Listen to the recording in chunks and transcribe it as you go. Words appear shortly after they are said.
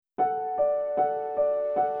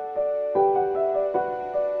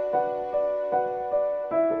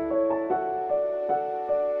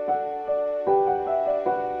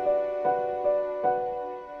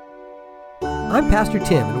I'm Pastor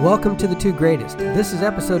Tim, and welcome to The Two Greatest. This is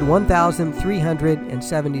episode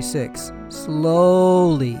 1376.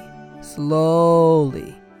 Slowly.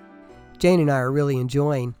 Jane and I are really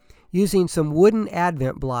enjoying using some wooden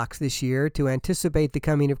Advent blocks this year to anticipate the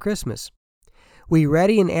coming of Christmas. We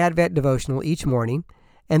ready an Advent devotional each morning,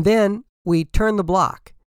 and then we turn the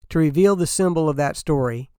block to reveal the symbol of that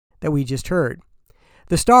story that we just heard.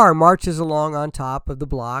 The star marches along on top of the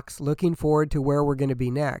blocks, looking forward to where we're going to be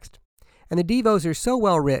next. And the devos are so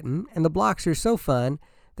well written, and the blocks are so fun,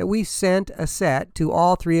 that we sent a set to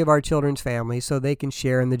all three of our children's families so they can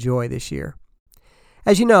share in the joy this year.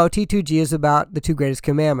 As you know, T2G is about the two greatest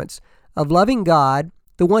commandments of loving God,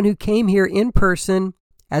 the one who came here in person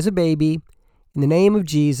as a baby, in the name of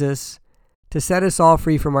Jesus, to set us all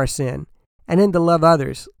free from our sin, and then to love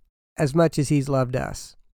others as much as he's loved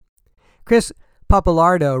us. Chris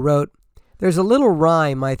Pappalardo wrote, "There's a little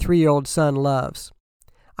rhyme my 3-year-old son loves.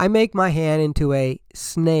 I make my hand into a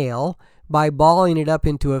snail by balling it up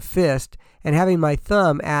into a fist and having my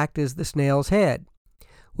thumb act as the snail's head.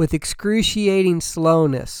 With excruciating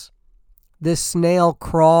slowness, this snail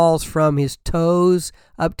crawls from his toes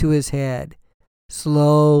up to his head.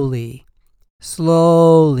 Slowly,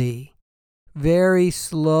 very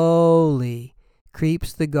slowly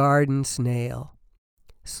creeps the garden snail.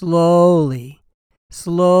 Slowly,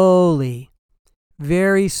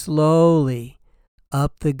 very slowly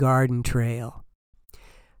up the garden trail."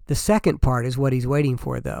 The second part is what he's waiting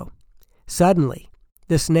for, though. Suddenly,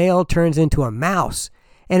 the snail turns into a mouse,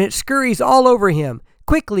 and it scurries all over him.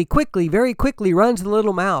 Quickly, very quickly runs the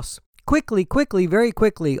little mouse. Quickly, very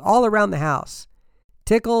quickly, all around the house.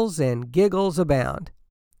 Tickles and giggles abound.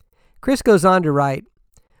 Chris goes on to write,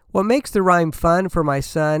 "What makes the rhyme fun for my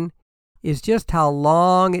son is just how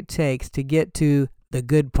long it takes to get to the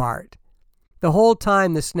good part. The whole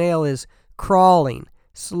time the snail is crawling,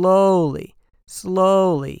 slowly,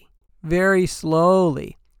 very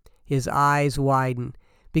slowly. His eyes widen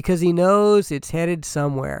because he knows it's headed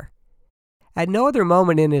somewhere. At no other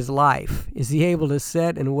moment in his life is he able to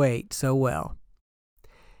sit and wait so well."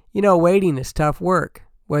 You know, waiting is tough work,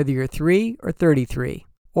 whether you're 3 or 33,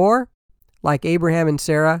 or, like Abraham and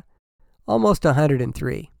Sarah, almost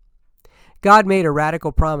 103. God made a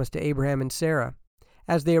radical promise to Abraham and Sarah.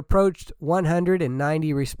 As they approached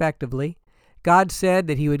 190 respectively, God said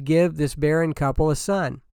that he would give this barren couple a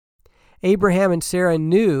son. Abraham and Sarah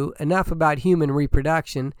knew enough about human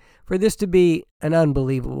reproduction for this to be an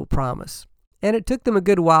unbelievable promise, and it took them a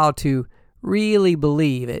good while to really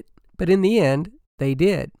believe it, but in the end, they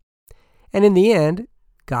did. And in the end,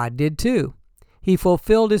 God did too. He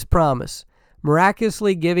fulfilled his promise,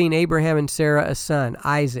 miraculously giving Abraham and Sarah a son,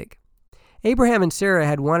 Isaac. Abraham and Sarah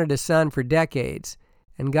had wanted a son for decades,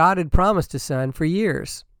 and God had promised a son for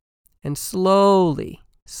years. And slowly,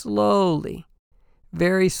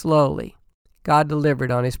 very slowly, God delivered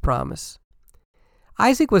on his promise.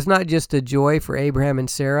 Isaac was not just a joy for Abraham and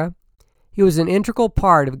Sarah. He was an integral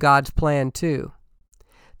part of God's plan too.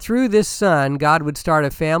 Through this son, God would start a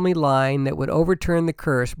family line that would overturn the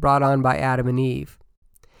curse brought on by Adam and Eve.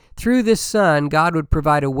 Through this son, God would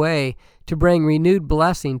provide a way to bring renewed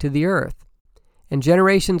blessing to the earth. And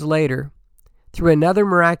generations later, through another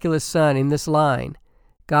miraculous son in this line,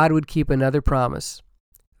 God would keep another promise.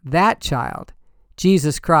 That child,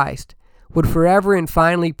 Jesus Christ, would forever and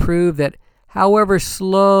finally prove that however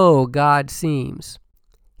slow God seems,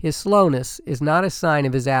 his slowness is not a sign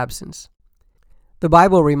of his absence. The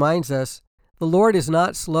Bible reminds us, "The Lord is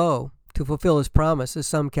not slow to fulfill his promise, as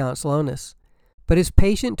some count slowness, but is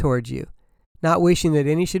patient towards you, not wishing that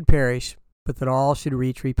any should perish, but that all should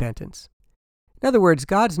reach repentance." In other words,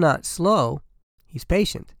 God's not slow, he's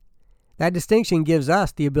patient. That distinction gives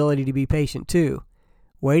us the ability to be patient too,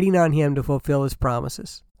 waiting on him to fulfill his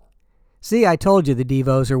promises. See, I told you the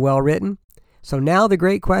devos are well written. So now the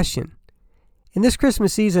great question. In this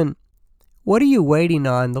Christmas season, what are you waiting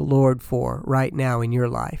on the Lord for right now in your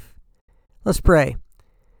life? Let's pray.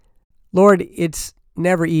 Lord, it's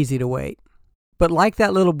never easy to wait. But like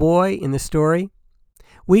that little boy in the story,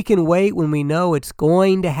 we can wait when we know it's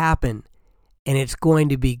going to happen and it's going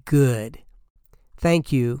to be good.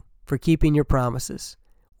 Thank you for keeping your promises.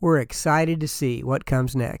 We're excited to see what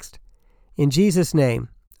comes next. In Jesus' name,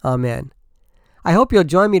 amen. I hope you'll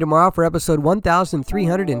join me tomorrow for episode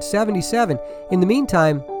 1377. In the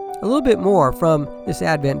meantime, a little bit more from this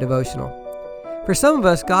Advent devotional. For some of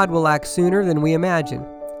us, God will act sooner than we imagine.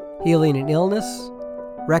 Healing an illness,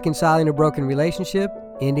 reconciling a broken relationship,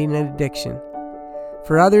 ending an addiction.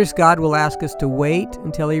 For others, God will ask us to wait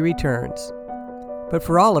until he returns. But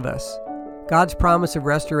for all of us, God's promise of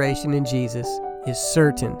restoration in Jesus is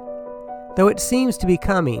certain. Though it seems to be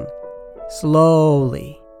coming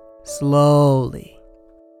Slowly, slowly.